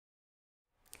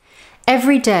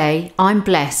Every day, I'm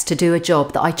blessed to do a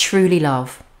job that I truly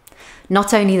love.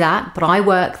 Not only that, but I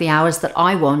work the hours that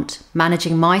I want,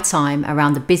 managing my time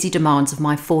around the busy demands of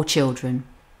my 4 children.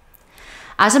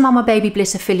 As a Mama Baby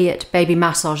Bliss affiliate baby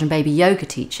massage and baby yoga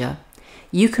teacher,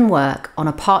 you can work on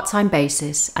a part-time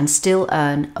basis and still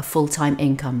earn a full-time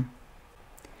income.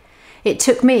 It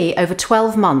took me over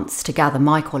 12 months to gather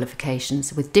my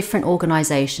qualifications with different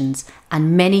organisations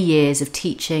and many years of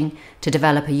teaching to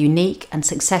develop a unique and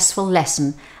successful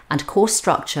lesson and course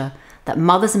structure that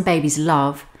mothers and babies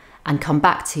love and come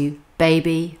back to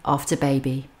baby after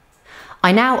baby.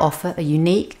 I now offer a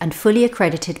unique and fully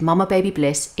accredited Mama Baby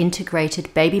Bliss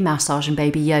integrated baby massage and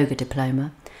baby yoga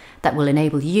diploma that will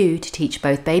enable you to teach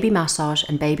both baby massage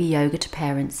and baby yoga to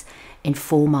parents in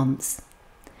 4 months.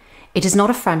 It is not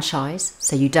a franchise,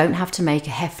 so you don't have to make a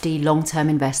hefty long-term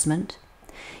investment.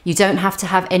 You don't have to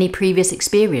have any previous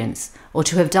experience or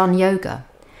to have done yoga,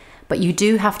 but you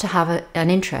do have to have an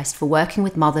interest for working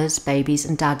with mothers, babies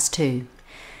and dads too.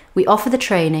 We offer the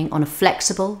training on a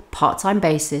flexible, part-time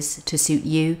basis to suit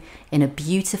you in a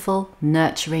beautiful,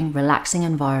 nurturing, relaxing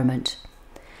environment.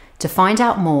 To find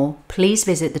out more, please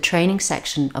visit the training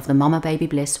section of the Mama Baby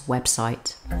Bliss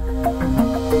website.